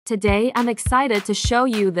Today I'm excited to show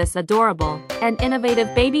you this adorable and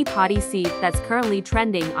innovative baby potty seat that's currently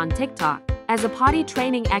trending on TikTok. As a potty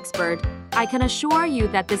training expert, I can assure you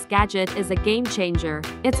that this gadget is a game changer.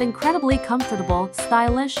 It's incredibly comfortable,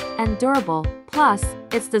 stylish, and durable. Plus,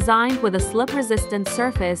 it's designed with a slip-resistant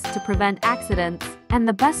surface to prevent accidents. And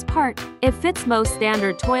the best part, it fits most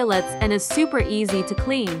standard toilets and is super easy to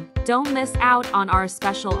clean. Don't miss out on our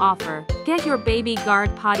special offer. Get your baby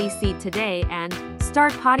guard potty seat today and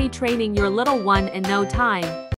start potty training your little one in no time.